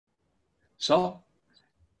So,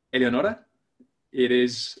 Eleonora, it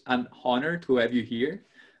is an honor to have you here.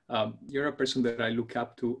 You're a person that I look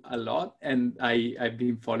up to a lot, and I've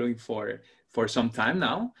been following for some time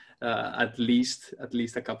now, at least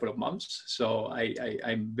a couple of months. So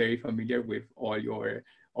I'm very familiar with all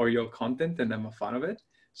your content, and I'm a fan of it.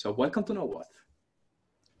 So welcome to Know What.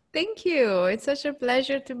 Thank you. It's such a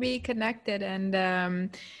pleasure to be connected, and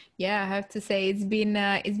yeah, I have to say it's been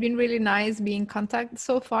really nice being in contact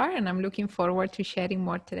so far, and I'm looking forward to sharing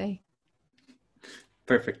more today.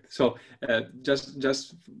 Perfect. So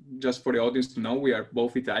just for the audience to know, we are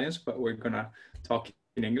both Italians, but we're gonna talk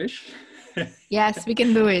in English. Yes, we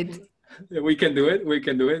can do it. We can do it. We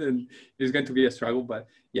can do it, and it's going to be a struggle, but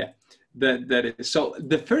yeah, that is. So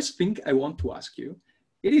the first thing I want to ask you,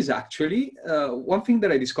 it is actually one thing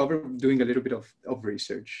that I discovered doing a little bit of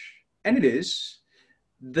research, and it is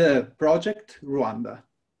the project Rwanda.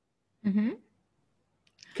 Mm-hmm.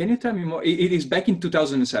 Can you tell me more? It is back in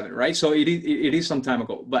 2007, right? So it is some time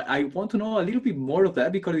ago, but I want to know a little bit more of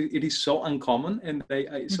that because it is so uncommon. And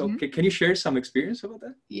so can you share some experience about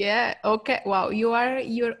that? Yeah. Okay. Wow.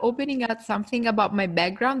 You're opening up something about my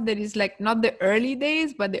background that is like not the early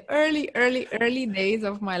days, but the early days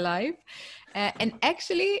of my life. And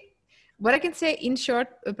actually, what I can say in short,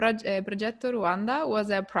 Progetto Rwanda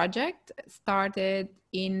was a project started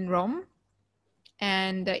in Rome.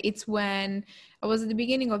 And it's when I was at the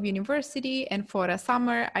beginning of university, and for a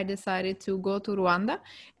summer, I decided to go to Rwanda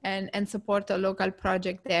and support a local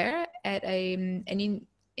project there at in an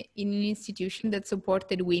institution that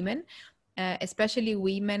supported women, especially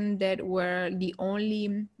women that were the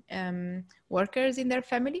only workers in their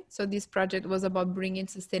family. So this project was about bringing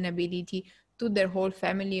sustainability to their whole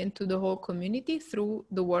family and to the whole community through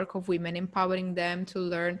the work of women, empowering them to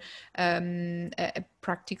learn a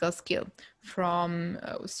practical skill from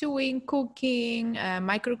sewing, cooking,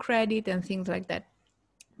 microcredit, and things like that.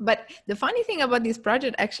 But the funny thing about this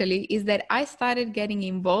project actually is that I started getting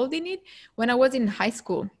involved in it when I was in high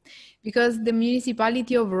school, because the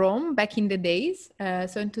municipality of Rome back in the days,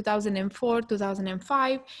 so in 2004,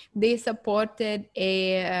 2005, they supported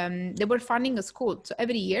they were funding a school. So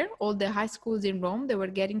every year, all the high schools in Rome, they were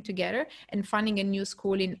getting together and funding a new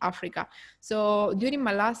school in Africa. So during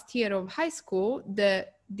my last year of high school,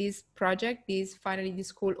 this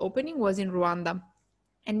school opening was in Rwanda.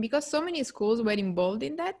 And because so many schools were involved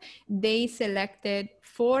in that, they selected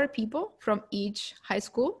 4 people from each high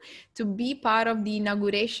school to be part of the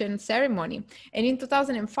inauguration ceremony. And in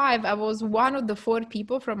 2005, I was one of the 4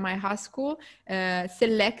 people from my high school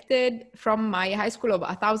selected from my high school of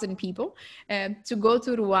 1,000 people to go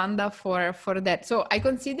to Rwanda for that. So I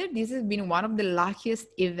consider this has been one of the luckiest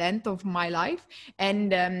events of my life.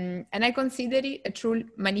 And I consider it a true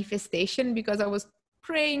manifestation because I was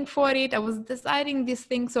praying for it. I was deciding this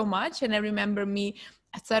thing so much. And I remember me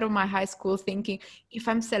outside of my high school thinking, if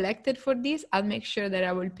I'm selected for this, I'll make sure that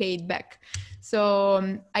I will pay it back.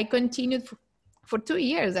 So I continued for 2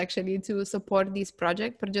 years actually to support this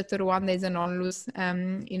project. Progetto Rwanda is an onlus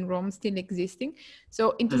in Rome, still existing.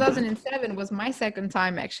 So in 2007 was my second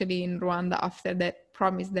time actually in Rwanda after that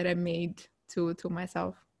promise that I made to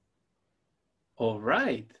myself. All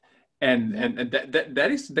right. And that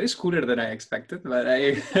is cooler than I expected, but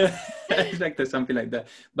I expected something like that.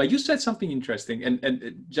 But you said something interesting,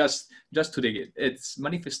 and just to dig it, it's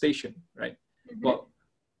manifestation, right? Well,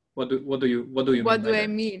 what do you mean? What do I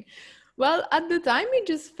mean? Well, at the time, it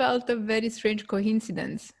just felt a very strange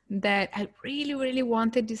coincidence that I really, really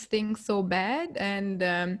wanted this thing so bad. And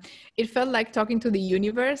it felt like talking to the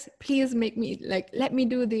universe, please make me, let me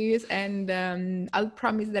do this. And I'll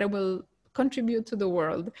promise that I will contribute to the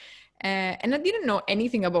world. And I didn't know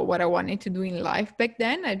anything about what I wanted to do in life back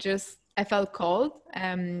then. I felt called.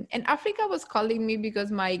 And Africa was calling me because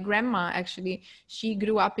my grandma, actually, she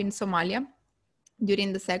grew up in Somalia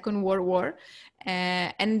during the Second World War.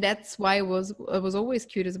 And that's why I was always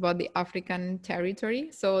curious about the African territory.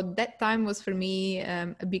 So that time was for me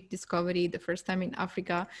a big discovery, the first time in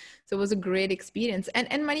Africa. So it was a great experience.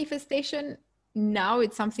 And manifestation, now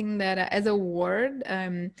it's something that as a word,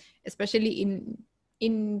 especially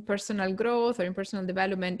in personal growth or in personal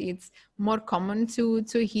development, it's more common to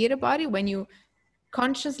hear about it when you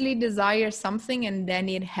consciously desire something and then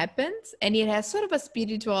it happens, and it has sort of a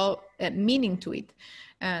spiritual meaning to it.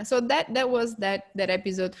 So that was that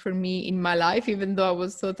episode for me in my life, even though I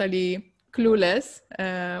was totally clueless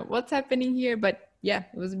what's happening here. But yeah,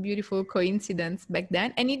 it was a beautiful coincidence back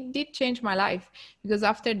then, and it did change my life, because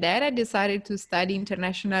after that I decided to study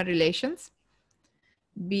international relations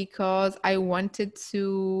because I wanted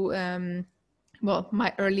to Well,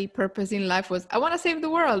 my early purpose in life was I want to save the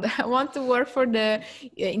world. I want to work for the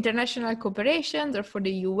international corporations or for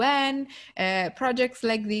the UN, projects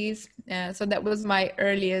like these. So that was my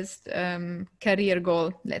earliest career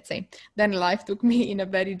goal, let's say. Then life took me in a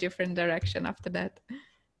very different direction after that.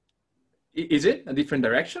 Is it a different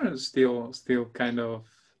direction or still kind of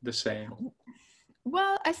the same?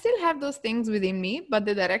 Well, I still have those things within me, but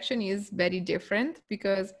the direction is very different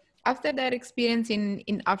because after that experience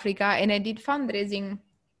in Africa, and I did fundraising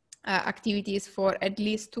activities for at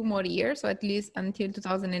least 2 more years, so at least until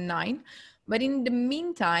 2009. But in the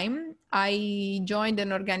meantime, I joined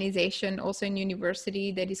an organization also in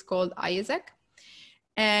university that is called ISAC.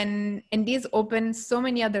 And this opened so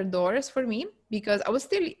many other doors for me because I was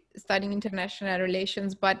still studying international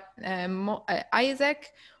relations, but ISAC,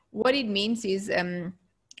 what it means is an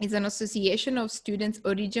association of students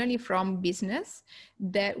originally from business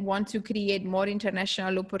that want to create more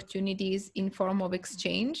international opportunities in form of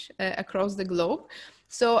exchange across the globe.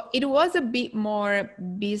 So it was a bit more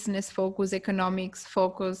business focused, economics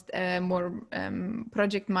focused, more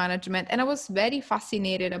project management. And I was very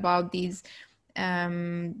fascinated about this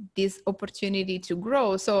opportunity to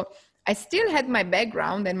grow. So I still had my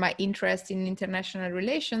background and my interest in international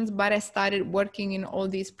relations, but I started working in all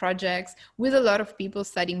these projects with a lot of people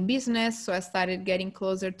studying business. So I started getting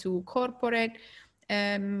closer to corporate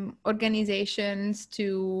organizations,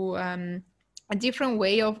 to a different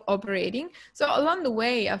way of operating. So along the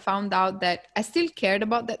way, I found out that I still cared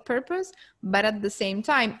about that purpose, but at the same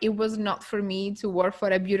time, it was not for me to work for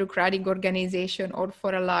a bureaucratic organization or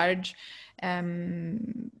for a large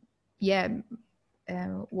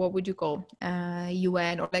what would you call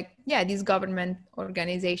UN or this government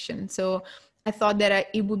organization. So I thought that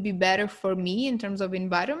it would be better for me in terms of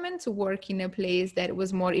environment to work in a place that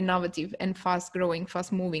was more innovative and fast growing,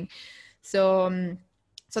 fast moving. So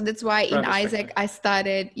that's why in ISAC I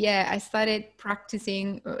started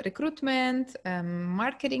practicing recruitment,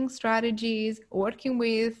 marketing strategies, working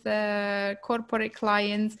with corporate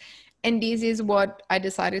clients. And this is what I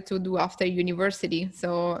decided to do after university.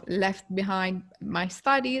 So left behind my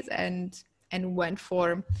studies and went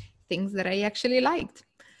for things that I actually liked,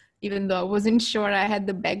 even though I wasn't sure I had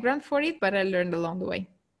the background for it, but I learned along the way.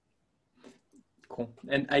 Cool.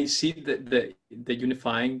 And I see the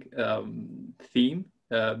unifying theme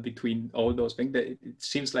between all those things. That it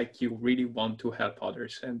seems like you really want to help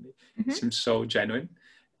others, and it seems so genuine.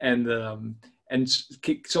 And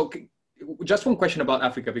so just one question about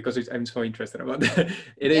Africa, because I'm so interested about that.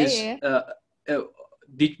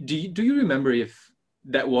 Do you remember if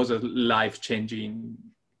that was a life-changing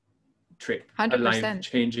trip, 100%. a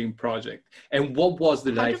life-changing project? And what was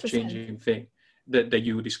the 100%. life-changing thing that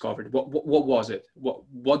you discovered? What was it?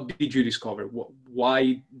 What did you discover?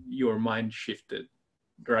 Why your mind shifted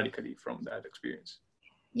radically from that experience?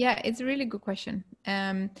 Yeah, it's a really good question.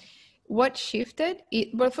 What shifted?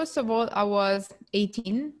 Well, first of all, I was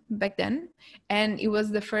 18 back then, and it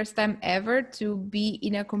was the first time ever to be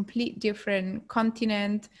in a complete different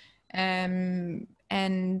continent, and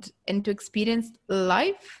to experience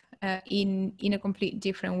life in a complete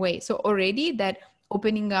different way. So already that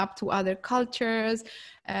opening up to other cultures,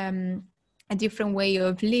 a different way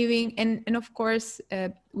of living, and of course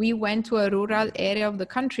we went to a rural area of the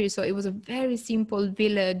country, so it was a very simple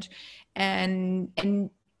village, and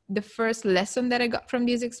the first lesson that I got from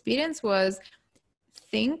this experience was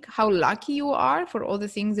think how lucky you are for all the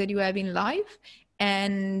things that you have in life,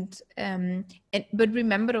 but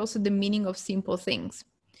remember also the meaning of simple things.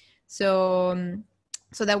 So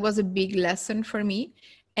that was a big lesson for me.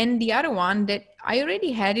 And the other one that I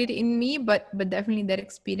already had it in me, but definitely that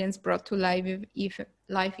experience brought to life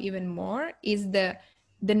even more is the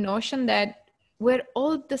notion that we're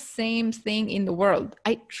all the same thing in the world.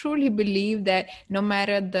 I truly believe that no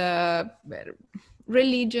matter the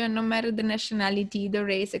religion, no matter the nationality, the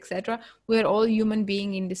race, etc., we're all human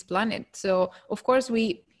beings in this planet. So of course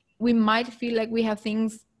we might feel like we have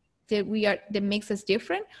things that makes us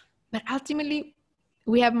different, but ultimately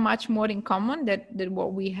we have much more in common than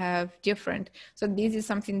what we have different. So this is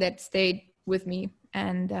something that stayed with me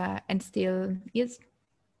and still is.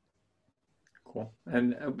 Cool.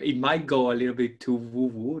 And it might go a little bit too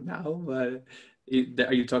woo-woo now, but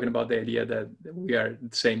are you talking about the idea that we are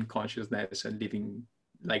the same consciousness and living,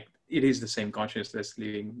 like it is the same consciousness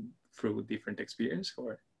living through different experience,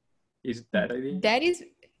 or is that idea?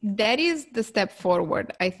 That is the step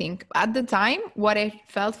forward, I think. At the time, what I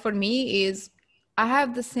felt for me is I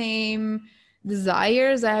have the same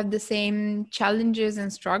desires, I have the same challenges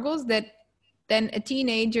and struggles that than a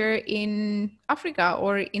teenager in Africa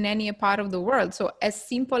or in any part of the world. So as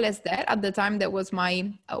simple as that, at the time, that was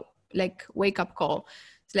my like wake up call.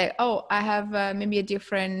 It's like, oh, I have maybe a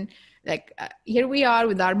different, like here we are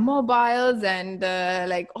with our mobiles and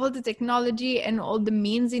like all the technology and all the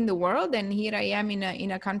means in the world, and here I am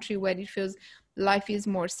in a country where it feels life is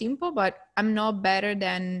more simple, but I'm not better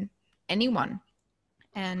than anyone.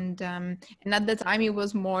 And at the time it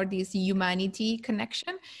was more this humanity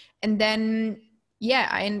connection. And then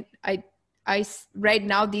yeah, right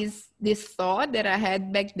now this thought that I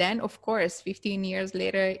had back then, of course 15 years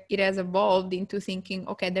later, it has evolved into thinking,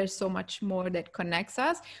 okay, there's so much more that connects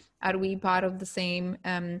us. Are we part of the same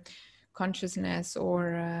consciousness,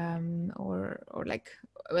 or like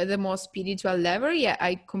the more spiritual level? Yeah,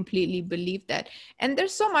 I completely believe that. And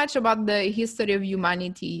there's so much about the history of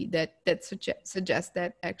humanity that suggests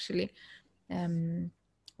that, actually.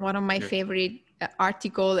 One of my favorite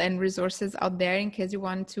article and resources out there, in case you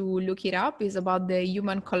want to look it up, is about the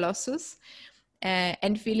human colossus,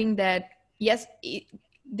 and feeling that yes,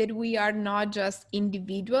 that we are not just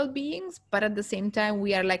individual beings, but at the same time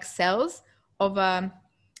we are like cells of a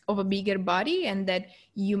bigger body, and that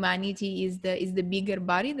humanity is the bigger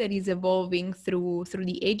body that is evolving through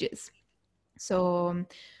the ages. So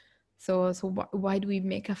why do we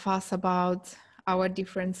make a fuss about our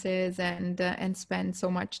differences and spend so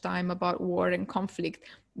much time about war and conflict?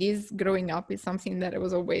 This growing up is something that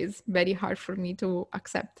was always very hard for me to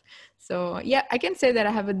accept. So yeah, I can say that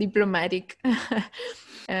I have a diplomatic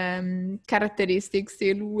characteristic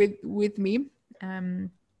still with me, and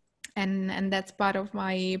that's part of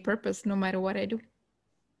my purpose, no matter what I do.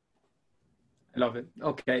 I love it.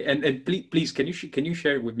 Okay, and please can you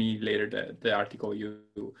share with me later the article you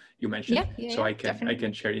mentioned, so I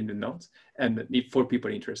can share in the notes, and if for people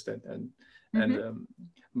interested, and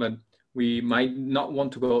but we might not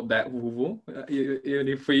want to go that woo-woo, even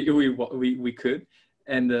if we could.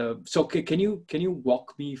 And so can you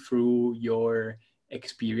walk me through your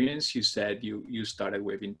experience? You said you started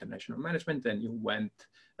with international management, and you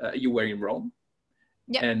were in Rome.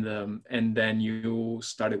 Yeah. And then you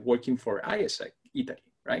started working for ISEC Italy,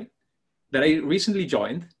 right? That I recently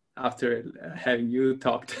joined after having you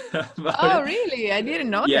talked about it. Oh, really? I didn't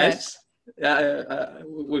know that. Yes.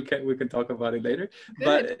 We can talk about it later. Good.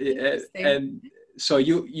 But and so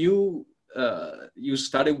you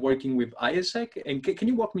started working with ISEC, and can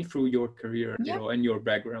you walk me through your career, and your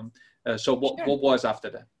background? So what was after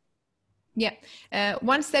that? Yeah.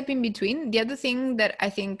 One step in between. The other thing that I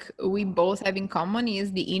think we both have in common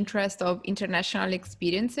is the interest of international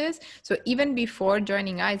experiences. So even before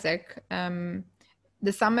joining ISEC,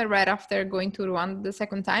 the summer right after going to Rwanda the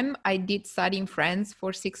second time, I did study in France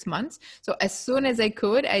for 6 months. So as soon as I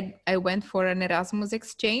could, I went for an Erasmus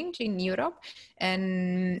exchange in Europe.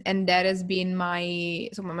 And that has been my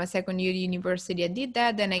second year university. I did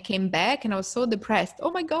that. Then I came back and I was so depressed. Oh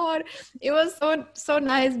my God, it was so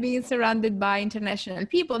nice being surrounded by international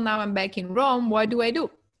people. Now I'm back in Rome. What do I do?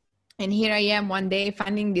 And here I am one day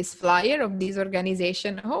finding this flyer of this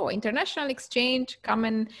organization. Oh, international exchange, come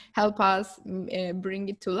and help us bring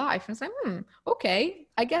it to life. And I was like, okay,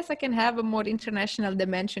 I guess I can have a more international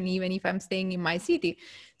dimension even if I'm staying in my city.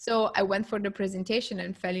 So I went for the presentation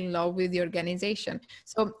and fell in love with the organization.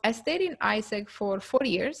 So I stayed in ISEC for 4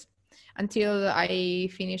 years until I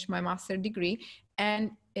finished my master's degree.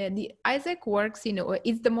 And the ISEC works,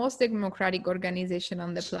 it's the most democratic organization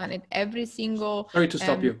on the planet. Every single...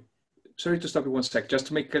 Sorry to stop you 1 sec, just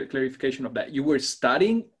to make clarification of that. You were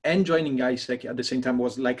studying and joining ISEC at the same time.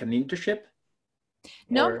 Was like an internship?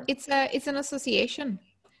 No, it's an association.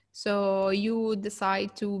 So you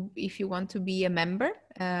decide if you want to be a member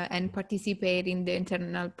and participate in the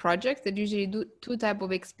internal projects. That usually do 2 types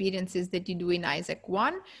of experiences that you do in ISEC.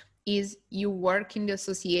 One is you work in the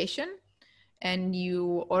association and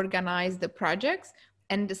you organize the projects.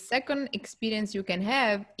 And the second experience you can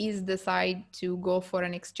have is decide to go for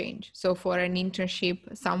an exchange. So for an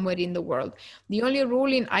internship somewhere in the world. The only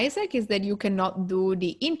rule in ISEC is that you cannot do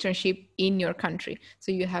the internship in your country.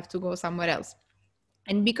 So you have to go somewhere else.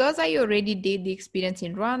 And because I already did the experience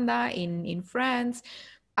in Rwanda, in France,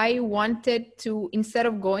 I wanted to, instead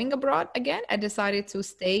of going abroad again, I decided to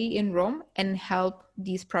stay in Rome and help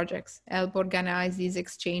these projects, help organize these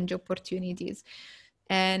exchange opportunities.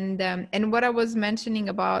 And what I was mentioning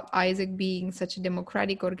about ISEC being such a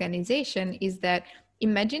democratic organization is that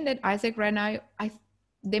imagine that ISEC right now,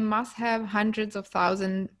 they must have hundreds of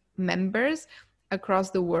thousands members across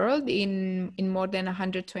the world in more than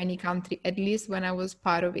 120 countries, at least when I was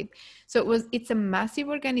part of it. So it's a massive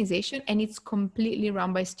organization and it's completely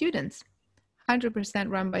run by students, 100%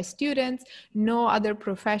 run by students, no other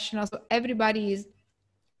professionals. So everybody is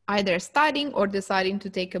either studying or deciding to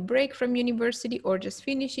take a break from university or just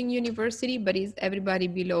finishing university, but is everybody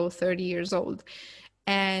below 30 years old.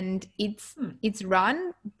 And it's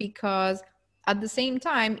run because at the same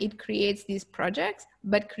time it creates these projects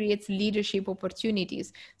but creates leadership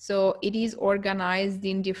opportunities. So it is organized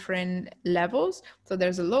in different levels. So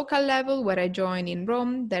there's a local level where I join in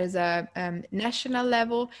Rome, there's a national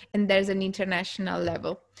level, and there's an international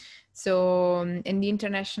level. So and the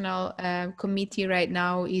international committee right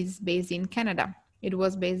now is based in Canada. It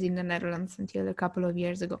was based in the Netherlands until a couple of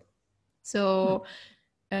years ago. So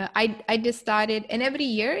I just started, and every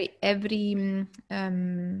year, every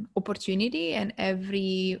opportunity and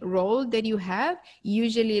every role that you have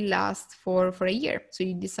usually lasts for a year. So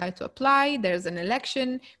you decide to apply, there's an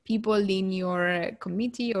election, people in your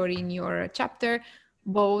committee or in your chapter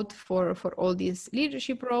vote for all these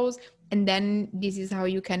leadership roles, and then this is how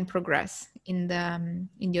you can progress in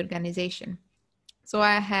the organization. So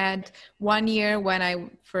I had 1 year when I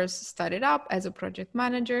first started up as a project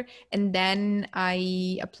manager, and then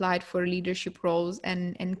I applied for leadership roles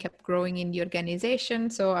and kept growing in the organization.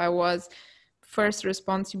 So I was first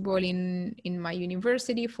responsible in my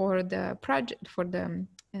university for the project, for the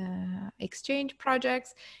exchange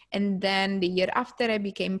projects. And then the year after I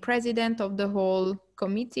became president of the whole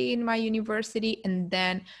committee in my university. And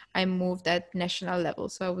then I moved at national level.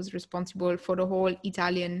 So I was responsible for the whole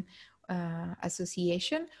Italian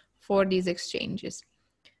association for these exchanges.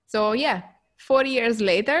 So yeah, 4 years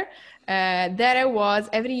later, there I was.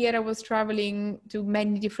 Every year I was traveling to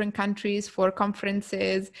many different countries for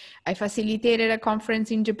conferences. I facilitated a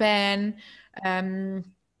conference in Japan.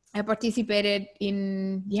 I participated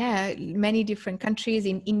in many different countries,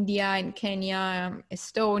 in India, in Kenya,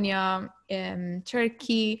 Estonia,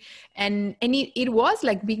 Turkey, and it was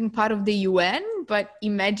like being part of the UN. But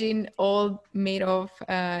imagine all made of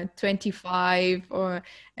 25 or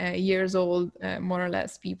years old, more or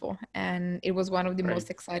less, people, and it was one of the most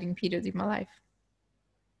exciting periods in my life.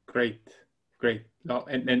 Great. Oh,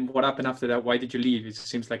 and what happened after that? Why did you leave? It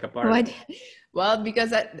seems like a part. Well,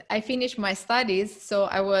 because I finished my studies, so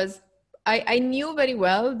I knew very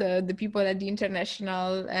well the people at the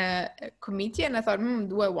international committee, and I thought,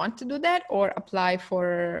 do I want to do that or apply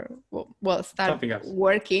for start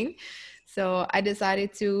working? So I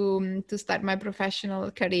decided to start my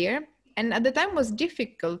professional career, and at the time was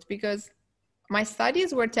difficult because my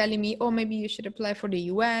studies were telling me, oh, maybe you should apply for the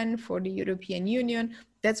UN, for the European Union.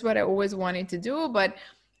 That's what I always wanted to do. But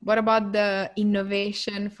what about the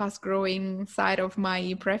innovation, fast-growing side of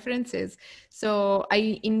my preferences? So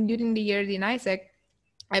during the years in ISEC,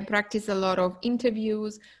 I practiced a lot of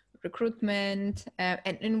interviews, recruitment,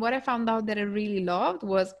 and what I found out that I really loved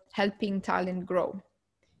was helping talent grow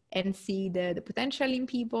and see the potential in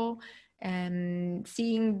people, and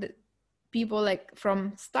seeing the people like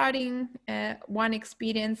from starting one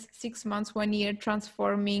experience, 6 months, 1 year,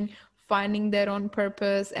 transforming, finding their own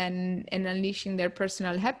purpose and unleashing their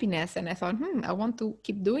personal happiness. And I thought, I want to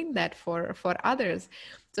keep doing that for others.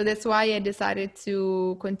 So that's why I decided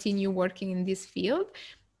to continue working in this field.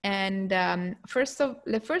 And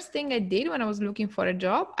the first thing I did when I was looking for a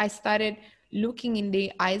job, I started looking in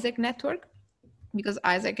the ISEC network, because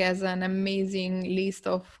ISEC has an amazing list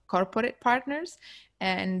of corporate partners.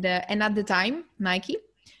 And at the time, Nike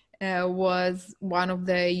was one of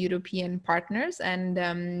the European partners, and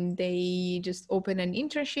they just opened an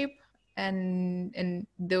internship. And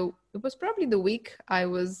it was probably the week I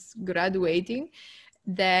was graduating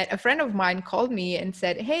that a friend of mine called me and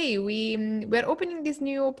said, hey, we're opening this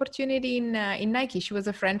new opportunity in Nike. She was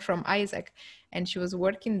a friend from ISEC, and she was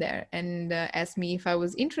working there, and asked me if I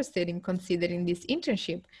was interested in considering this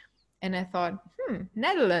internship. And I thought,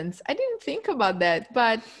 Netherlands, I didn't think about that,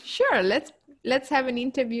 but sure, let's have an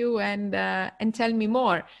interview and tell me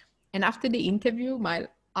more. And after the interview, my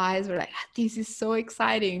eyes were like, this is so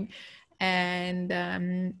exciting. And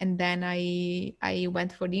then I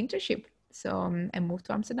went for the internship. So I moved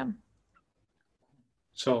to Amsterdam.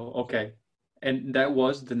 So, okay. And that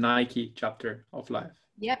was the Nike chapter of life.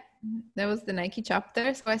 Yeah, that was the Nike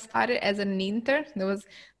chapter. So I started as an intern.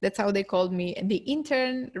 That's how they called me, the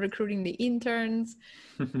intern, recruiting the interns.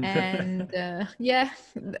 And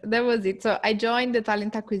that was it. So I joined the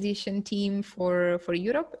talent acquisition team for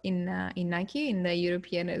Europe in Nike, in the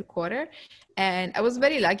European headquarters. And I was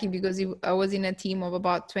very lucky because I was in a team of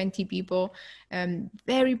about 20 people,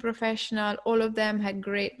 very professional. All of them had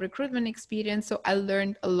great recruitment experience. So I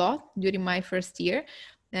learned a lot during my first year.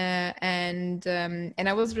 And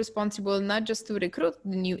I was responsible not just to recruit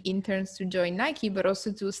the new interns to join Nike, but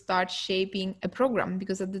also to start shaping a program,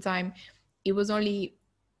 because at the time it was only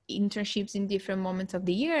internships in different moments of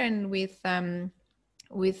the year, and with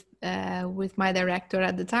with my director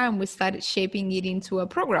at the time, we started shaping it into a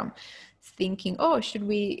program, thinking, oh, should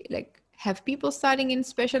we like have people starting in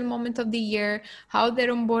special moment of the year, how their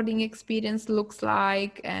onboarding experience looks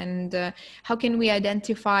like, and how can we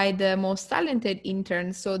identify the most talented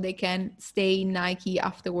interns so they can stay in Nike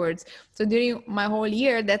afterwards. So during my whole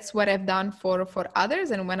year, that's what I've done for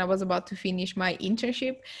others. And when I was about to finish my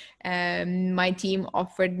internship, my team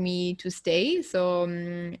offered me to stay. So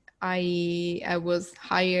I was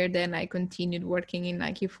hired and I continued working in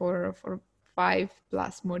Nike for 5+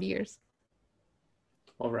 more years.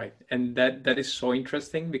 All right, and that is so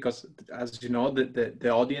interesting because, as you know, the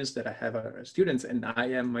audience that I have are students, and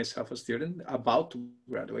I am myself a student about to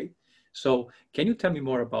graduate. So, can you tell me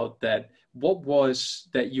more about that? What was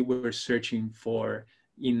that you were searching for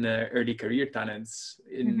in early career talents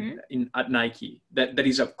in at Nike? That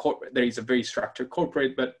is a very structured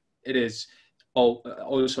corporate, but it is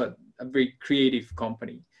also a very creative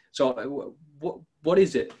company. So, what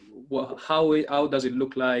is it? How does it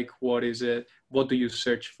look like? What is it? What do you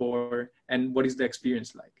search for? And what is the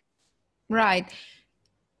experience like? Right.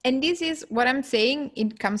 And this is what I'm saying.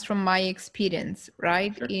 It comes from my experience,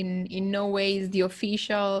 right? Sure. In no way is the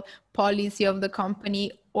official policy of the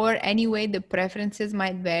company, or anyway, the preferences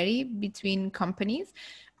might vary between companies.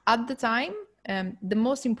 At the time, the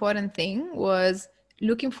most important thing was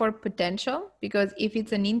looking for potential, because if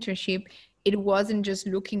it's an internship, it wasn't just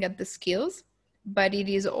looking at the skills, but it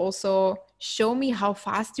is also show me how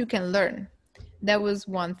fast you can learn. That was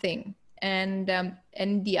one thing. And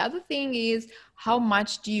the other thing is, how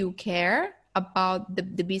much do you care about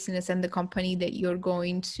the business and the company that you're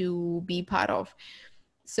going to be part of?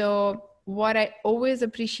 So what I always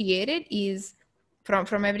appreciated is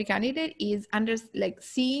from every candidate is like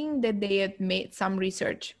seeing that they have made some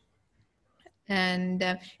research.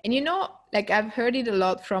 And you know, like I've heard it a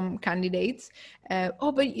lot from candidates.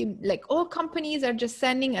 Oh, but like all companies are just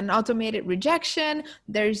sending an automated rejection.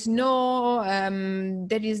 There is no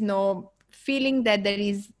feeling that there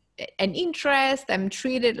is an interest. I'm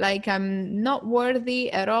treated like I'm not worthy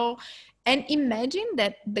at all. And imagine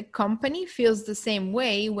that the company feels the same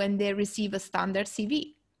way when they receive a standard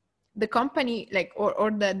CV. The company, like,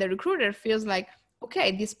 or the recruiter feels like,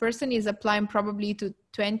 okay, this person is applying probably to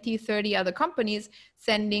 20, 30 other companies,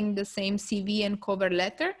 sending the same CV and cover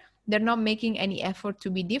letter. They're not making any effort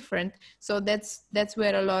to be different. So that's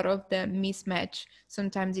where a lot of the mismatch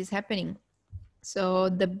sometimes is happening. So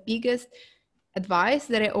the biggest advice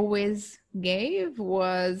that I always gave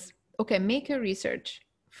was, okay, make your research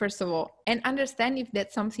first of all, and understand if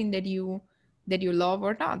that's something that you love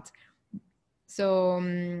or not. So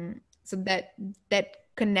so that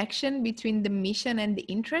connection between the mission and the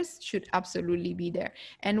interest should absolutely be there.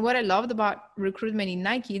 And what I loved about recruitment in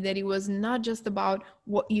Nike, that it was not just about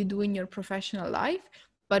what you do in your professional life,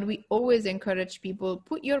 but we always encourage people,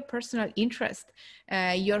 put your personal interest,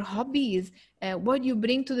 your hobbies, what you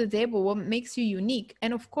bring to the table, what makes you unique.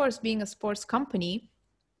 And of course, being a sports company,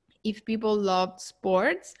 if people loved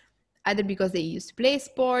sports, either because they used to play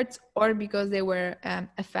sports or because they were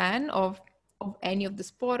a fan of any of the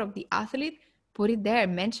sport, of the athlete, put it there,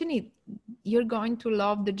 mention it. You're going to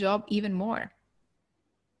love the job even more.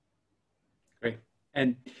 Great.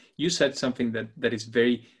 And you said something that is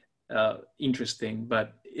very interesting,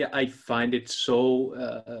 but I find it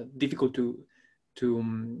so difficult to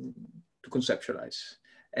conceptualize.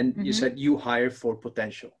 And you said you hire for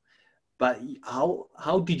potential, but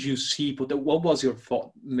how did you see what was your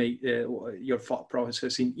thought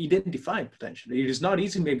process in identifying potential? It is not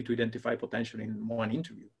easy maybe to identify potential in one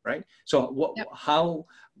interview, right? So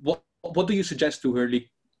what do you suggest to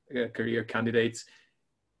early career candidates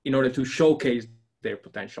in order to showcase their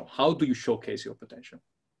potential? How do you showcase your potential?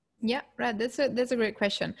 Yeah, right. That's a great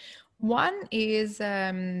question. One is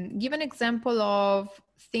give an example of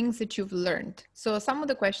things that you've learned. So some of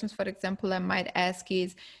the questions, for example, I might ask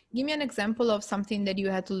is, give me an example of something that you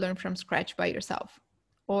had to learn from scratch by yourself,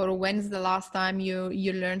 or when's the last time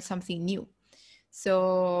you learned something new.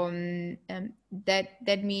 So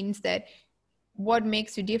that means that what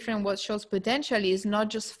makes you different, what shows potential, is not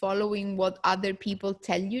just following what other people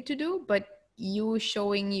tell you to do, but you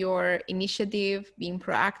showing your initiative, being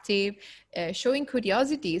proactive, showing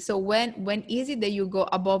curiosity. So when is it that you go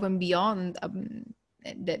above and beyond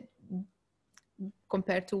that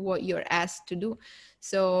compared to what you're asked to do?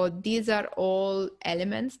 So these are all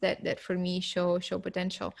elements that for me show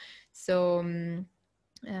potential. So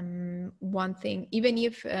one thing, even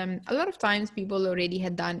if a lot of times people already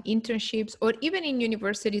had done internships, or even in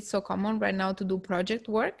university, it's so common right now to do project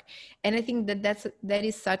work. And I think that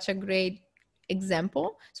is such a great example.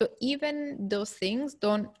 So even those things,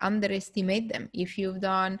 don't underestimate them. If you've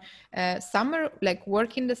done summer, like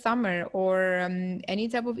work in the summer, or any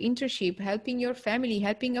type of internship, helping your family,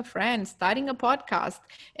 helping a friend, starting a podcast,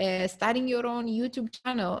 starting your own YouTube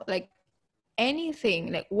channel, like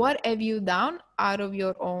anything, like what have you done out of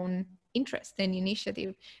your own interest and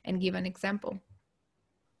initiative, and give an example.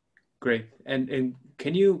 Great. And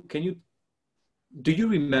can you do you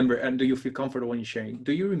remember, and do you feel comfortable in sharing,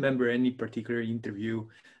 do you remember any particular interview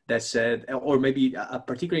that said, or maybe a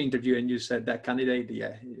particular interview and you said that candidate,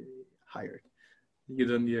 yeah, hired, you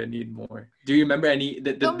don't even need more? Do you remember any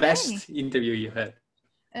the So best many. interview you had?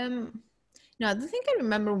 No, I don't think I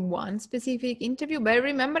remember one specific interview, but I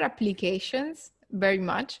remember applications very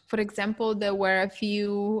much. For example, there were a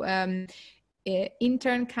few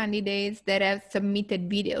intern candidates that have submitted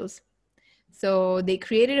videos. So they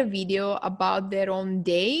created a video about their own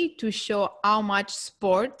day to show how much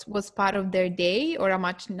sport was part of their day, or how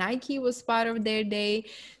much Nike was part of their day.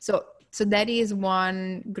 So that is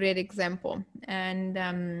one great example. And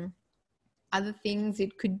other things,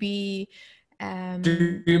 it could be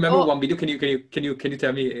Do you remember oh, one video? Can you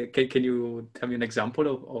tell me, can you tell me an example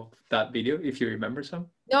of that video if you remember some?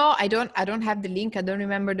 no, I don't have the link. I don't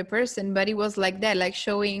remember the person, but it was like that, like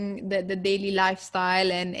showing the daily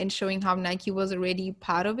lifestyle, and showing how Nike was already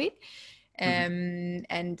part of it. And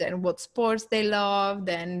what sports they loved,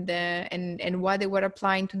 and why they were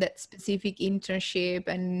applying to that specific internship,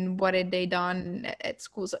 and what had they done at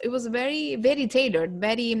school. So it was very, very tailored,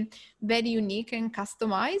 very, very unique and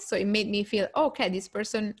customized. So it made me feel, oh, okay, this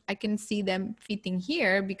person, I can see them fitting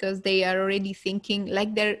here because they are already thinking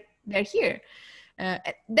like they're here.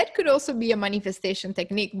 That could also be a manifestation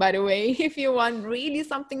technique, by the way. If you want really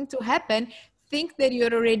something to happen, think that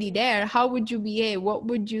you're already there. How would you behave? What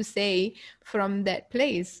would you say from that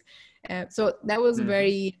place? So that was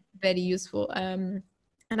very, very useful.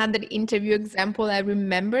 Another interview example I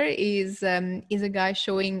remember is a guy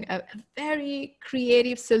showing a very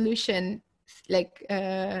creative solution, like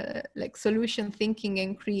solution thinking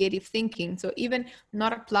and creative thinking. So even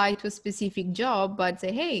not apply to a specific job, but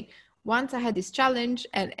say, hey, once I had this challenge,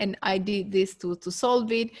 and I did this to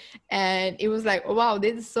solve it, and it was like, oh, wow,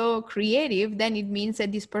 this is so creative. Then it means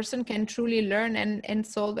that this person can truly learn and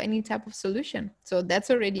solve any type of solution. So that's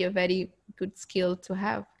already a very good skill to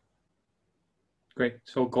have. Great.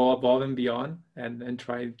 So go above and beyond, and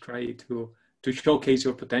try to showcase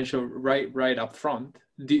your potential right up front.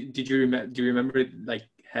 Do you remember it, like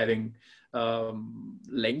having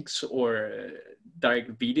links or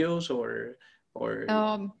direct videos or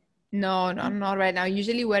No, not right now.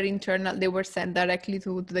 Usually we're internal, they were sent directly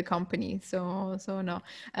to the company. So no.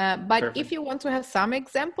 But Perfect. if you want to have some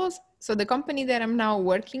examples, so the company that I'm now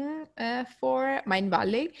working for,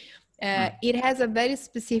 MindValley, it has a very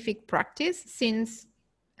specific practice since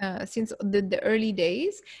the early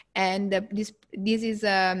days, and this is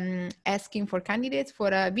asking for candidates for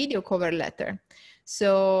a video cover letter.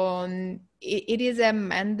 So it is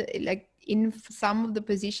like in some of the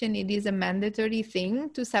position, it is a mandatory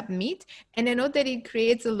thing to submit, and I know that it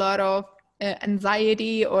creates a lot of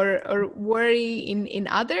anxiety or worry in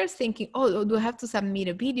others, thinking, oh, do I have to submit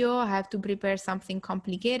a video? I have to prepare something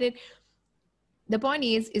complicated. The point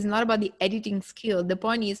is not about the editing skill. The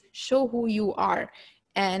point is show who you are,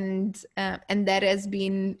 and that has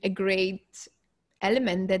been a great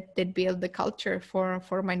element that built the culture for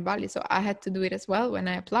MindValley. So I had to do it as well when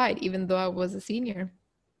I applied, even though I was a senior.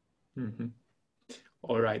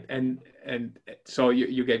 All right, and so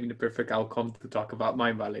you gave me the perfect outcome to talk about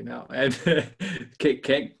MindValley now. And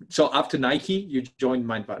so after Nike, you joined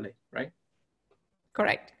MindValley, right?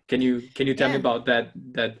 Correct. Can you tell me about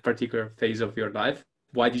that particular phase of your life?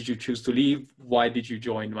 Why did you choose to leave? Why did you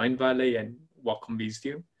join MindValley, and what convinced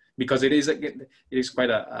you? Because it is quite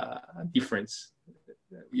a difference.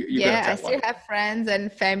 I still have friends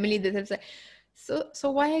and family that have said, so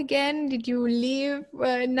why again did you leave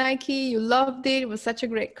Nike? You loved it. It was such a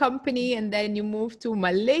great company, and then you moved to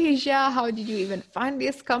Malaysia. How did you even find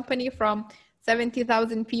this company from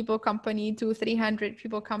 70,000 people company to 300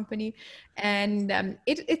 people company? And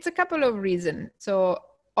it's a couple of reasons. So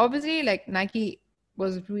obviously, like, Nike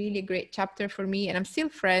was really a great chapter for me, and I'm still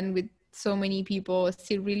friends with so many people.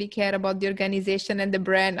 Still really care about the organization and the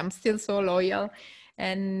brand. I'm still so loyal.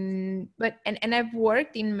 And I've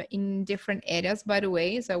worked in different areas, by the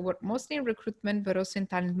way. So I work mostly in recruitment, but also in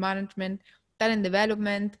talent management, talent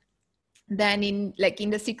development, then in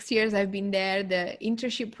the 6 years I've been there, the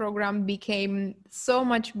internship program became so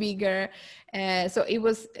much bigger. So it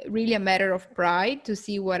was really a matter of pride to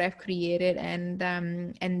see what I've created and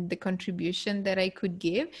the contribution that I could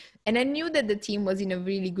give. And I knew that the team was in a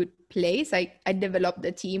really good place. I developed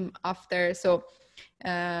the team after, so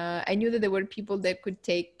I knew that there were people that could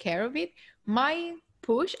take care of it. My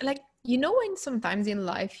push, when sometimes in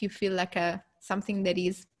life you feel like something that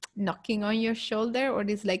is knocking on your shoulder or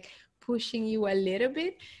is like pushing you a little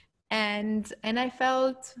bit, and I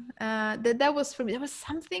felt that was for me. There was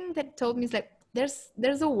something that told me, it's like,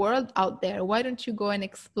 there's a world out there. Why don't you go and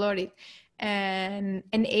explore it? And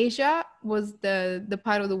Asia was the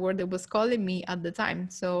part of the world that was calling me at the time.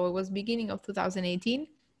 So it was beginning of 2018,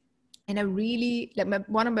 and I really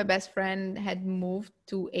one of my best friend had moved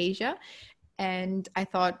to Asia, and I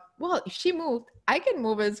thought, well, if she moved, I can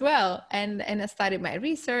move as well. And I started my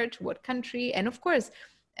research, what country, and of course,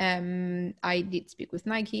 I did speak with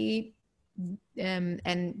Nike,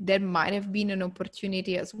 and there might have been an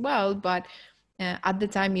opportunity as well, but at the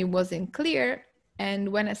time it wasn't clear. And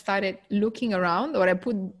when I started looking around, or I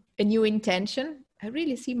put a new intention, I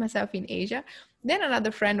really see myself in Asia. Then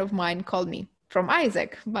another friend of mine called me, from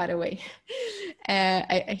Isaac, by the way.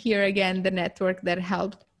 I hear again the network that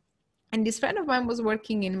helped. And this friend of mine was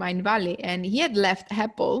working in MindValley, and he had left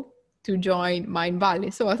Apple to join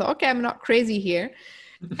MindValley. So I thought, okay, I'm not crazy here.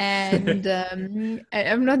 And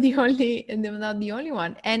I'm not the only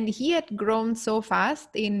one. And he had grown so fast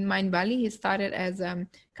in MindValley. He started as a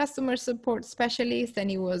customer support specialist,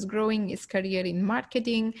 and he was growing his career in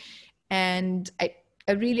marketing. And I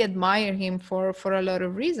really admire him for a lot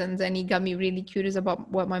of reasons. And he got me really curious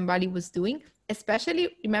about what MindValley was doing.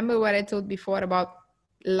 Especially, remember what I told before about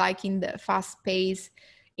liking the fast-paced,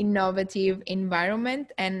 innovative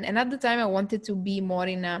environment. And at the time, I wanted to be more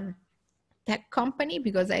in a tech company,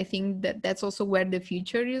 because I think that that's also where the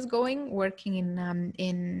future is going, working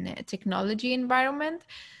in a technology environment.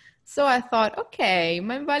 So I thought, okay,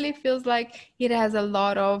 MindValley feels like it has a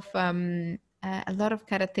lot of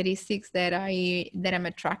characteristics that I'm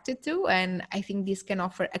attracted to, and I think this can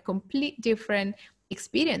offer a complete different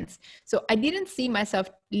experience. So I didn't see myself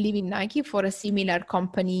leaving Nike for a similar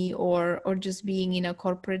company or just being in a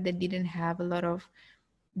corporate that didn't have a lot of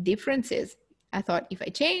differences. I thought, if I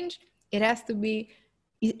change, it has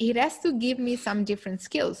to give me some different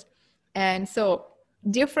skills. And so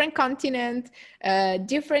different continent,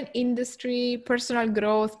 different industry, personal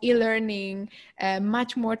growth, e-learning,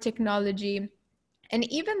 much more technology. And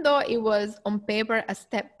even though it was on paper a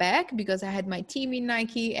step back, because I had my team in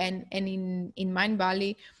Nike and in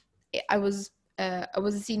MindValley, I was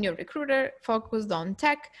a senior recruiter focused on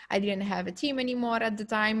tech. I didn't have a team anymore at the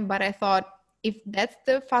time, but I thought, if that's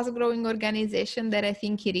the fast growing organization that I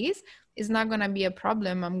think it is, it's not going to be a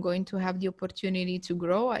problem. I'm going to have the opportunity to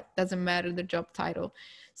grow. It doesn't matter the job title.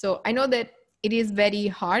 So I know that it is very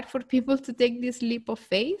hard for people to take this leap of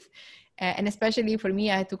faith. And especially for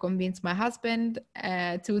me, I had to convince my husband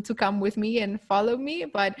to come with me and follow me.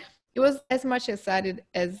 But it was as much excited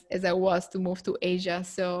as I was to move to Asia.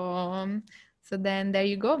 So then there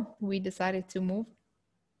you go. We decided to move.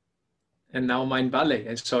 And now MindValley.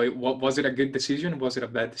 And so was it a good decision? Was it a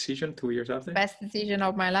bad decision 2 years after? Best decision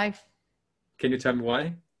of my life. Can you tell me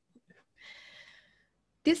why?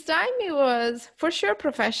 This time it was, for sure,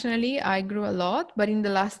 professionally, I grew a lot. But in the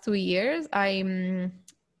last 2 years,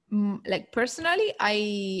 personally,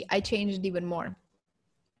 I changed even more.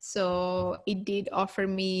 So it did offer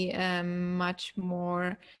me much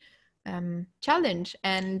more challenge.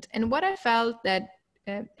 And what I felt that,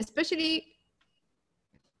 especially,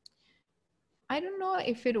 I don't know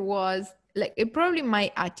if it was probably my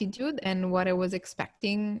attitude and what I was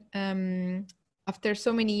expecting. After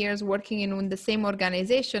so many years working in the same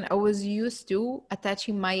organization, I was used to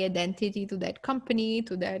attaching my identity to that company,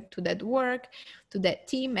 to that work, to that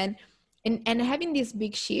team. And having this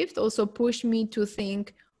big shift also pushed me to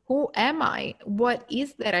think, who am I? What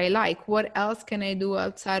is that I like? What else can I do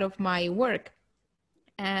outside of my work?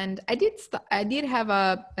 And I did have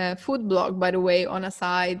a food blog, by the way, on a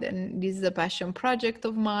side, and this is a passion project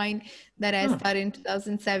of mine that I started in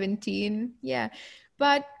 2017. Yeah,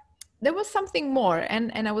 but there was something more,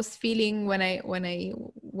 and I was feeling when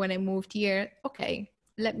I moved here, okay,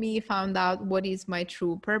 let me find out what is my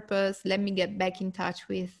true purpose. Let me get back in touch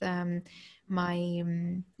with my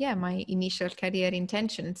initial career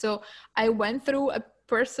intention. So I went through a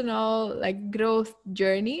personal growth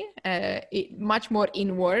journey, much more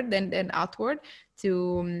inward than outward,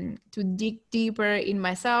 to dig deeper in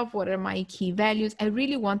myself. What are my key values? I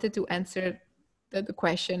really wanted to answer the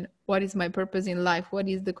question, what is my purpose in life? What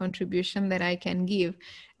is the contribution that I can give?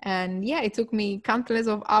 And yeah, it took me countless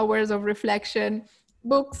of hours of reflection,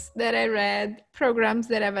 books that I read, programs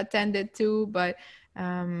that I've attended to, but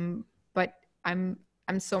um, but I'm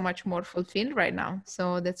so much more fulfilled right now.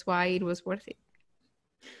 So that's why it was worth it.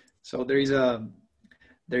 So there is a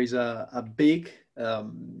big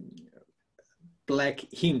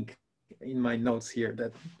black ink in my notes here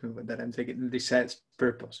that I'm taking. This says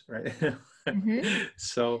purpose, right? Mm-hmm.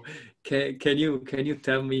 So can you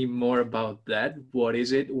tell me more about that? What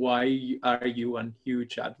is it? Why are you a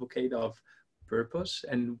huge advocate of purpose,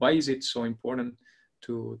 and why is it so important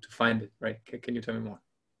to find it? Right? Can you tell me more?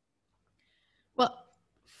 Well,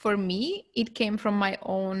 for me, it came from my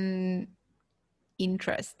own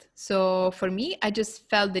interest. So for me, I just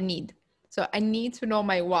felt the need. So I need to know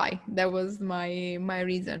my why. That was my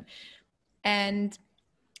reason. And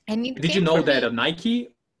it Did you came know from that me. at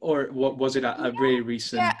Nike, or what was it a very Yeah,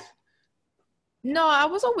 recent? no, I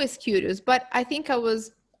was always curious, but I think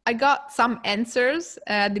I got some answers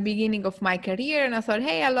at the beginning of my career, and I thought,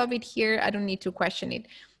 hey, I love it here. I don't need to question it.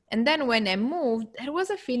 And then when I moved, there was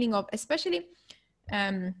a feeling of, especially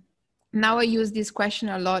um, now I use this question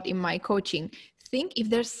a lot in my coaching. Think if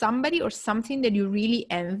there's somebody or something that you really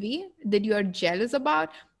envy, that you are jealous about,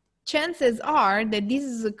 chances are that this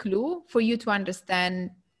is a clue for you to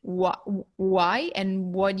understand why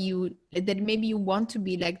and what you, that maybe you want to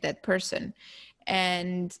be like that person.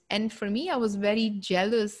 And for me, I was very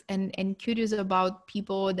jealous and curious about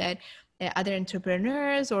people that other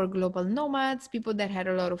entrepreneurs or global nomads, people that had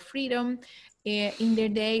a lot of freedom in their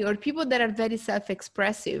day, or people that are very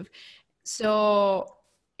self-expressive. So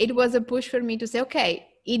it was a push for me to say, okay,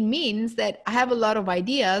 it means that I have a lot of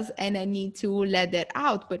ideas and I need to let that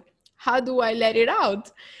out, but how do I let it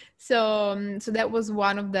out? So that was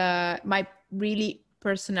one of my really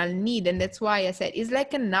personal need. And that's why I said, it's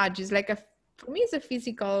like a nudge. It's like for me, it's a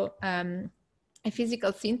physical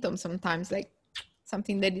symptom sometimes, like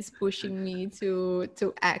something that is pushing me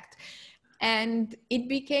to act. And it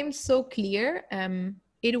became so clear.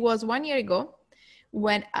 It was 1 year ago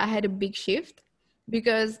when I had a big shift,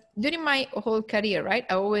 because during my whole career, right,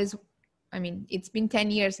 I mean, it's been 10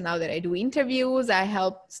 years now that I do interviews. I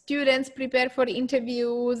help students prepare for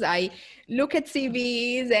interviews. I look at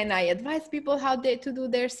CVs and I advise people to do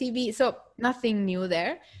their CV. So nothing new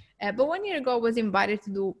there. But 1 year ago, I was invited to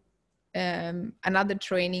do another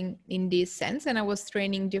training in this sense. And I was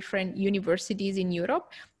training different universities in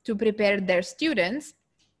Europe to prepare their students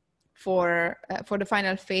for the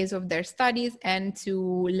final phase of their studies and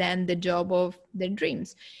to land the job of their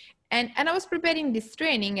dreams. And I was preparing this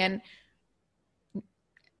training, and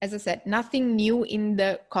as I said, nothing new in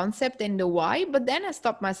the concept and the why, but then I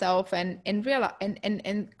stopped myself and realized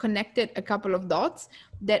and connected a couple of dots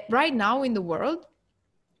that right now in the world,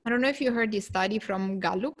 I don't know if you heard this study from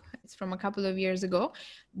Gallup, it's from a couple of years ago,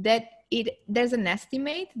 that there's an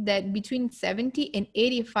estimate that between 70 and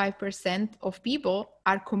 85% of people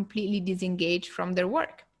are completely disengaged from their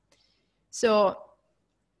work. So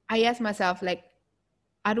I asked myself, like,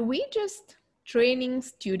 are we just training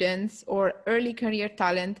students or early career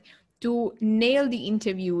talent to nail the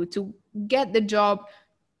interview, to get the job,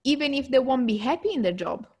 even if they won't be happy in the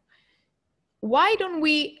job? Why don't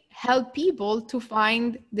we help people to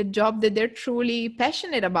find the job that they're truly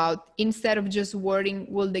passionate about, instead of just worrying,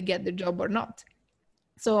 will they get the job or not?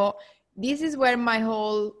 So this is where my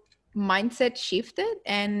whole mindset shifted,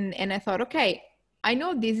 and I thought, okay, I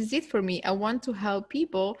know this is it for me. I want to help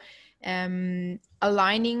people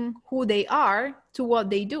aligning who they are to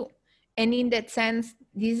what they do. And in that sense,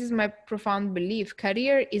 this is my profound belief.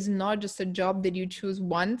 Career is not just a job that you choose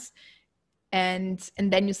once and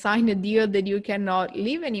then you sign a deal that you cannot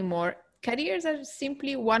leave anymore. Careers are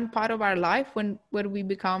simply one part of our life where we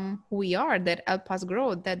become who we are, that help us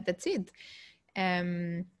grow. That's it.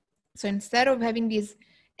 So instead of having this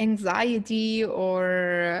anxiety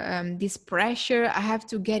or this pressure, I have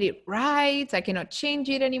to get it right, I cannot change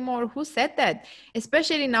it anymore. Who said that?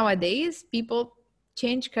 Especially nowadays, people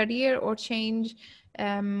change career or change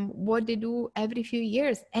what they do every few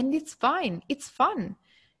years, and it's fine, it's fun.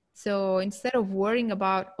 So instead of worrying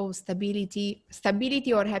about, oh, stability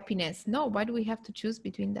or happiness, no, why do we have to choose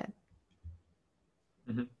between that?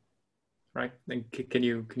 Mm-hmm. Right. Then can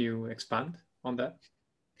you expand on that?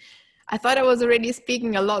 I thought I was already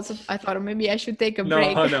speaking a lot, so I thought maybe I should take a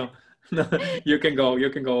break. No, no, no. You can go. You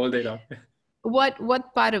can go all day long.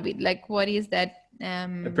 What part of it? Like, what is that you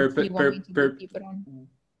want me to go deeper on?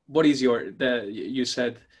 What is you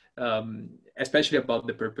said, especially about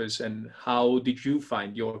the purpose, and how did you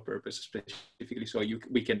find your purpose specifically? So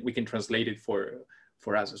we can translate it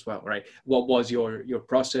for us as well, right? What was your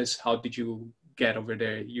process? How did you get over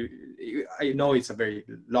there? I know it's a very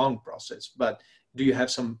long process, but do you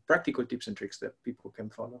have some practical tips and tricks that people can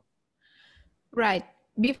follow? Right.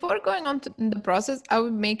 Before going on to the process, I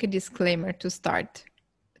would make a disclaimer to start.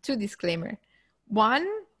 Two disclaimer. One,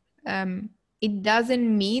 it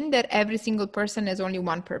doesn't mean that every single person has only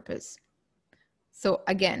one purpose. So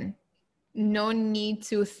again, no need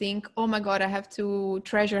to think, oh my God, I have to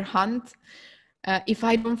treasure hunt. If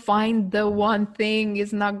I don't find the one thing,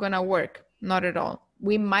 it's not going to work. Not at all.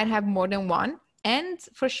 We might have more than one. And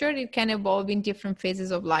for sure, it can evolve in different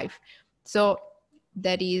phases of life. So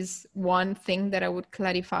that is one thing that I would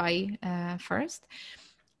clarify first.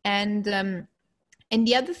 And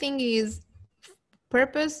the other thing is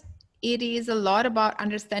purpose. It is a lot about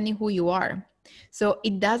understanding who you are. So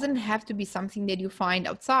it doesn't have to be something that you find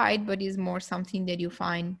outside, but is more something that you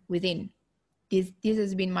find within. This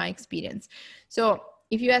has been my experience. So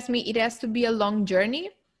if you ask me, it has to be a long journey.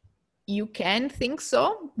 You can think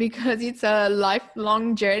so because it's a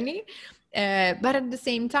lifelong journey. But at the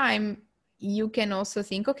same time, you can also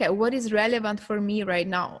think, okay, what is relevant for me right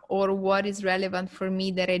now? Or what is relevant for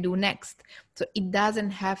me that I do next? So it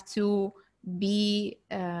doesn't have to be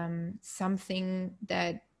something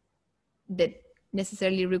that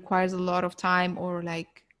necessarily requires a lot of time or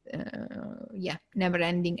like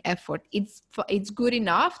never-ending effort. It's good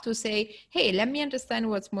enough to say, hey, let me understand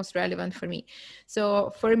what's most relevant for me.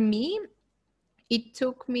 So for me, it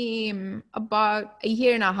took me about a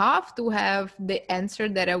year and a half to have the answer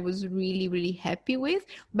that I was really, really happy with.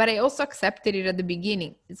 But I also accepted it at the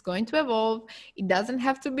beginning. It's going to evolve. It doesn't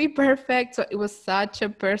have to be perfect. So it was such a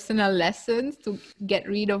personal lesson to get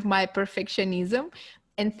rid of my perfectionism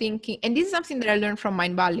and thinking. And this is something that I learned from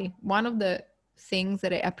MindValley. One of the things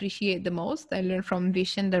that I appreciate the most, I learned from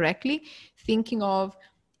Vishen directly, thinking of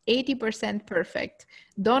 80% perfect.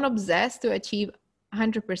 Don't obsess to achieve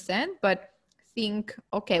 100%, but think,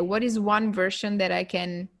 okay, what is one version that I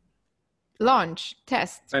can launch,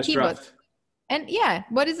 test, Draft. And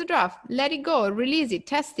what is a draft? Let it go, release it,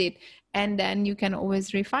 test it, and then you can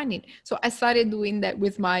always refine it. So I started doing that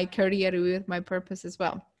with my career, with my purpose as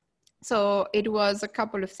well. So it was a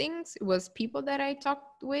couple of things. It was people that I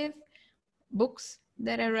talked with, books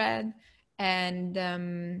that I read, and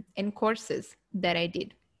courses that I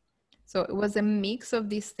did. So it was a mix of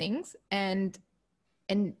these things, and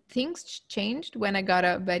things changed when I got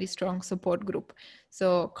a very strong support group.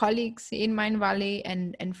 So colleagues in MindValley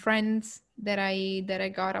and friends that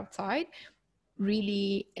I got outside,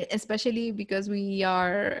 really, especially because we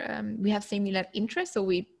have similar interests, so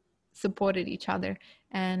we supported each other,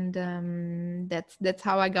 and that's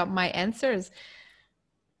how I got my answers.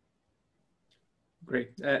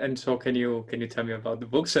 Great. And so can you tell me about the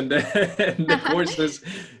books and the courses?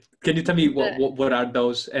 Can you tell me what are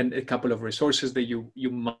those, and a couple of resources that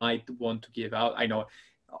you might want to give out? I know,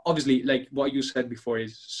 obviously, like what you said before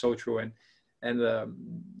is so true, and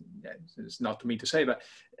it's not to me to say, but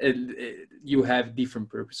you have different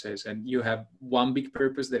purposes, and you have one big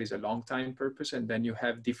purpose that is a long time purpose, and then you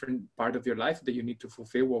have different part of your life that you need to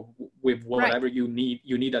fulfill with whatever you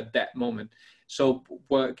need at that moment. So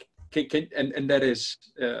what and that is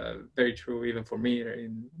very true even for me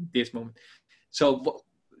in this moment. So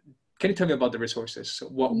can you tell me about the resources? So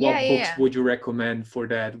what books would you recommend for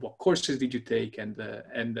that? What courses did you take, and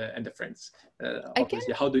the friends?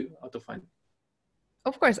 Obviously, how to find?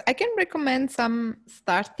 Of course, I can recommend some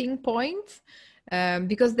starting points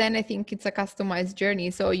because then I think it's a customized journey.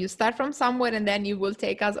 So you start from somewhere, and then you will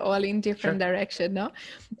take us all in different direction, no?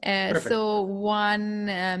 So one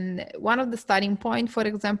of the starting point, for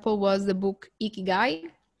example, was the book Ikigai.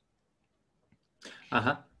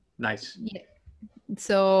 Nice. Yeah.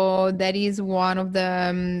 So that is one of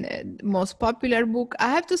the most popular book. I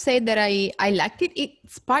have to say that I liked it. It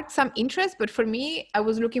sparked some interest, but for me, I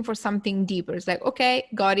was looking for something deeper. It's like, okay,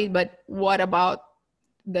 got it, but what about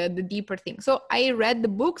the deeper thing? So I read the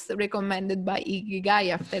books recommended by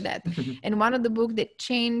Ikigai after that. And one of the books that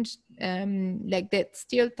changed, like that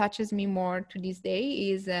still touches me more to this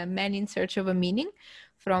day, is Man in Search of a Meaning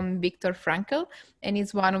from Viktor Frankl, and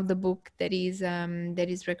it's one of the book that is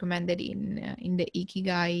recommended in the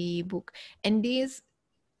Ikigai book. And this,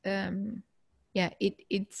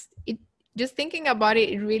 it's just thinking about it,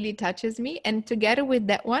 it really touches me. And together with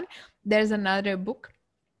that one, there's another book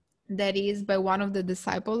that is by one of the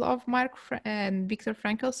disciples of Viktor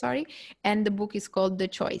Frankl, and the book is called The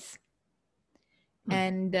Choice.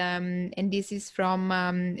 And this is from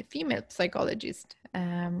a female psychologist,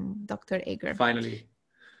 Dr. Eger. Finally.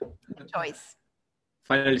 The Choice.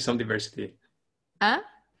 Finally, some diversity. Huh?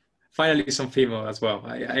 Finally, some female as well.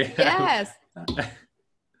 Yes.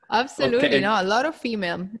 Absolutely, Okay. no, a lot of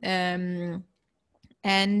female.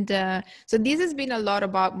 So this has been a lot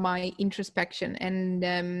about my introspection, and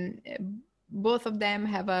both of them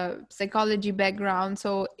have a psychology background.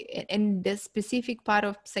 So in the specific part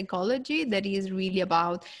of psychology that is really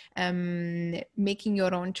about making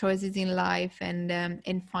your own choices in life and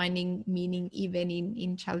finding meaning even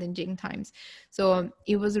in challenging times. So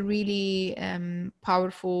it was a really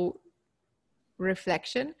powerful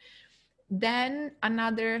reflection. Then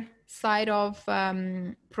another side of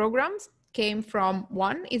programs came from,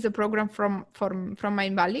 one is a program from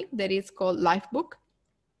MindValley that is called Lifebook.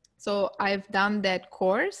 So I've done that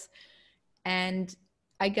course, and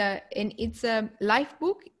it's a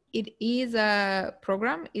Lifebook. It is a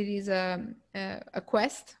program. It is a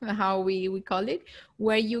quest, how we call it,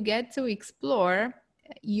 where you get to explore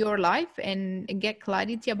your life and get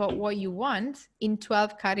clarity about what you want in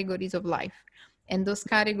 12 categories of life. And those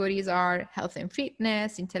categories are health and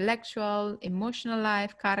fitness, intellectual, emotional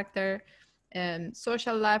life, character,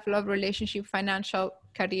 social life, love, relationship, financial,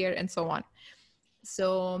 career, and so on.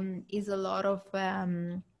 So is a lot of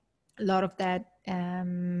that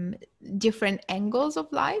different angles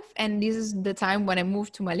of life. And this is the time when I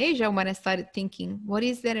moved to Malaysia, when I started thinking, what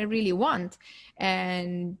is that I really want?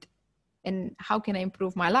 And how can I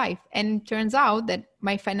improve my life? And turns out that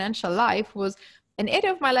my financial life was an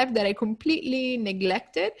area of my life that I completely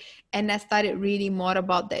neglected. And I started reading more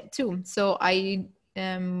about that too. So I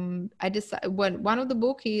decided, one of the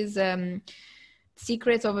book is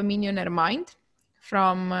Secrets of a Millionaire Mind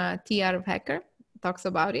from T.R. Hacker, talks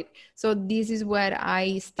about it. So this is where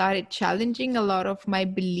I started challenging a lot of my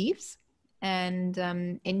beliefs and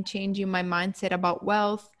changing my mindset about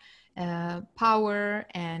wealth, power,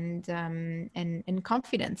 and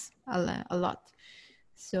confidence a lot.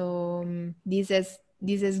 So this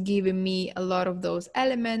has given me a lot of those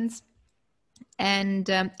elements. And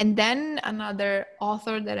then another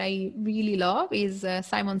author that I really love is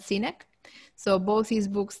Simon Sinek. So both his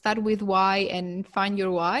books, Start With Why and Find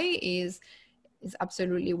Your Why, is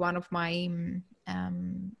absolutely one of my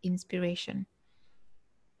inspiration.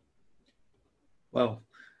 Well,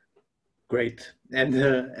 great. And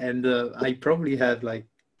I probably have like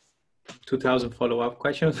 2,000 follow-up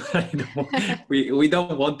questions. We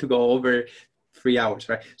don't want to go over 3 hours,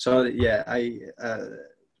 right? So yeah, I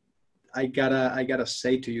gotta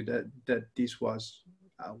say to you that this was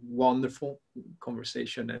a wonderful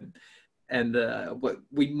conversation, and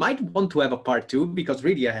we might want to have a part two, because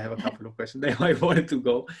really I have a couple of questions that I wanted to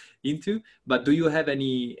go into. But do you have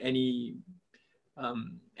any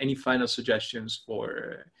final suggestions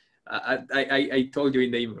for? I told you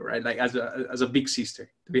in the email, right? Like as a big sister,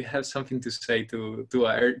 do we have something to say to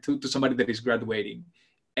somebody that is graduating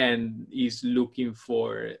and is looking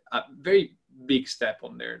for a very big step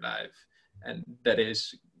on their life, and that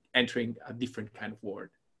is entering a different kind of world?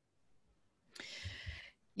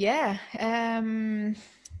 Yeah.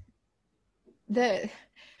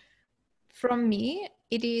 From me,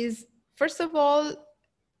 it is, first of all,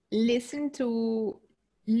 listen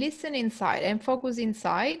inside and focus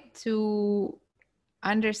inside to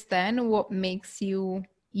understand what makes you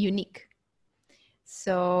unique.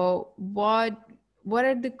 So what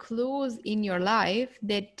are the clues in your life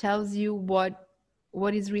that tells you what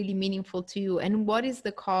is really meaningful to you, and what is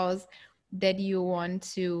the cause that you want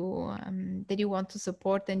to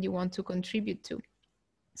support and you want to contribute to.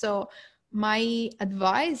 So my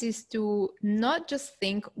advice is to not just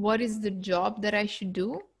think what is the job that I should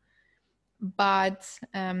do, but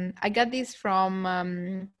I got this from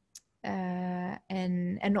an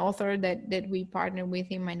author that we partner with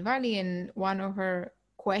in MindValley, and one of her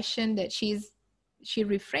question that she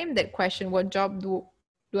reframed that question, what job do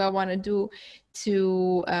I want to do,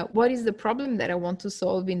 to what is the problem that I want to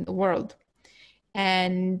solve in the world.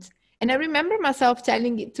 And I remember myself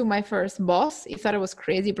telling it to my first boss. He thought I was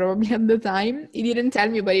crazy probably at the time. He didn't tell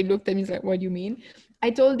me, but he looked at me, he's like, what do you mean? I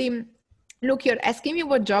told him, look, you're asking me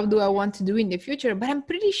what job do I want to do in the future, but I'm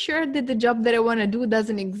pretty sure that the job that I want to do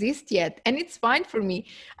doesn't exist yet. And it's fine for me.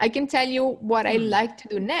 I can tell you what I like to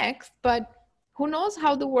do next, but who knows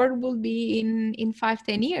how the world will be in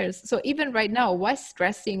 5-10 years. So even right now, why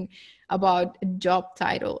stressing about a job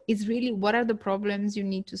title? It's really, what are the problems you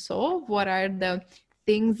need to solve? What are the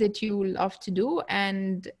things that you love to do?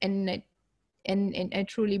 And I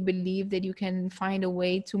truly believe that you can find a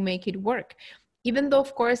way to make it work, even though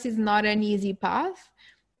of course it's not an easy path.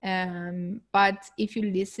 But if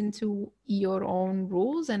you listen to your own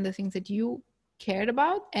rules and the things that you cared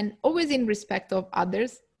about, and always in respect of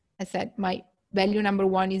others. I said my value number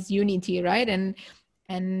one is unity, right? And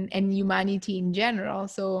humanity in general.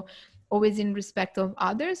 So always in respect of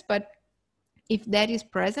others, but if that is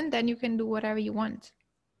present, then you can do whatever you want.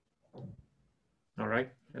 All right.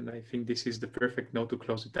 And I think this is the perfect note to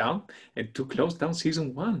close it down and to close down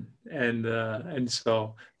season 1. And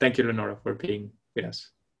so thank you, Eleonora, for being with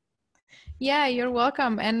us. Yeah, you're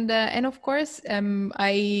welcome. And of course,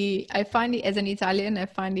 I find it, as an Italian, I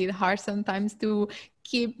find it hard sometimes to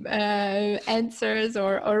keep answers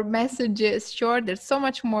or messages short. There's so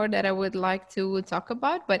much more that I would like to talk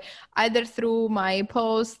about, but either through my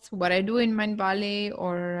posts, what I do in MindValley,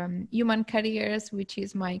 or Human Careers, which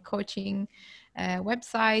is my coaching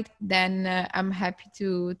website, then I'm happy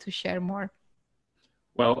to share more.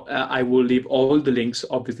 Well, I will leave all the links,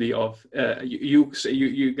 obviously, of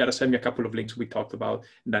you got to send me a couple of links we talked about,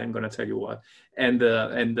 and I'm going to tell you what. And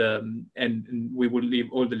we will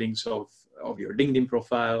leave all the links of your LinkedIn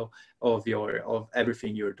profile, of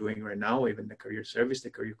everything you're doing right now, even the career service, the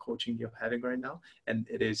career coaching you're having right now, and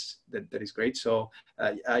that is great. So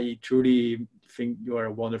I truly think you are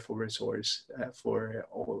a wonderful resource for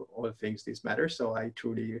all things this matter. So I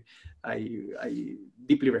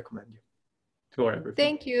deeply recommend you.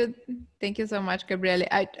 Thank you. Thank you so much, Gabriele.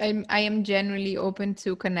 I am generally open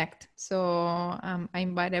to connect. So I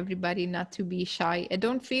invite everybody not to be shy. I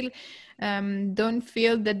don't feel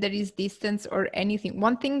that there is distance or anything.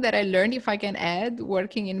 One thing that I learned, if I can add,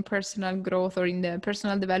 working in personal growth or in the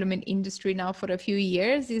personal development industry now for a few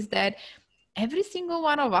years, is that every single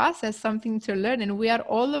one of us has something to learn, and we are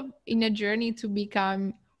all in a journey to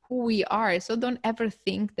become who we are. So don't ever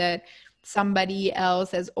think that somebody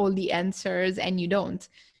else has all the answers and you don't.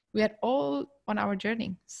 We are all on our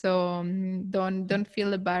journey. So don't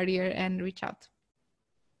feel a barrier and reach out.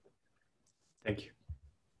 Thank you.